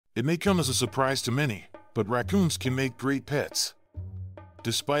It may come as a surprise to many, but raccoons can make great pets.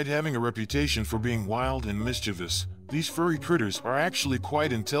 Despite having a reputation for being wild and mischievous, these furry critters are actually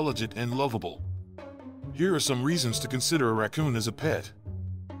quite intelligent and lovable. Here are some reasons to consider a raccoon as a pet.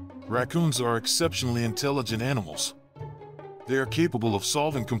 Raccoons are exceptionally intelligent animals. They are capable of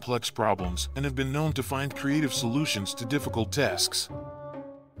solving complex problems and have been known to find creative solutions to difficult tasks.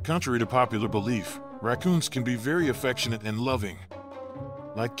 Contrary to popular belief, raccoons can be very affectionate and loving.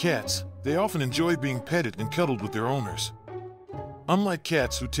 Like cats, they often enjoy being petted and cuddled with their owners. Unlike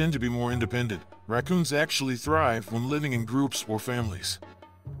cats who tend to be more independent, raccoons actually thrive when living in groups or families.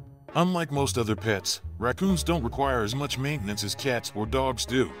 Unlike most other pets, raccoons don't require as much maintenance as cats or dogs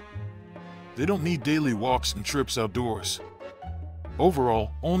do. They don't need daily walks and trips outdoors.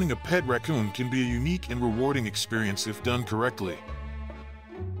 Overall, owning a pet raccoon can be a unique and rewarding experience if done correctly.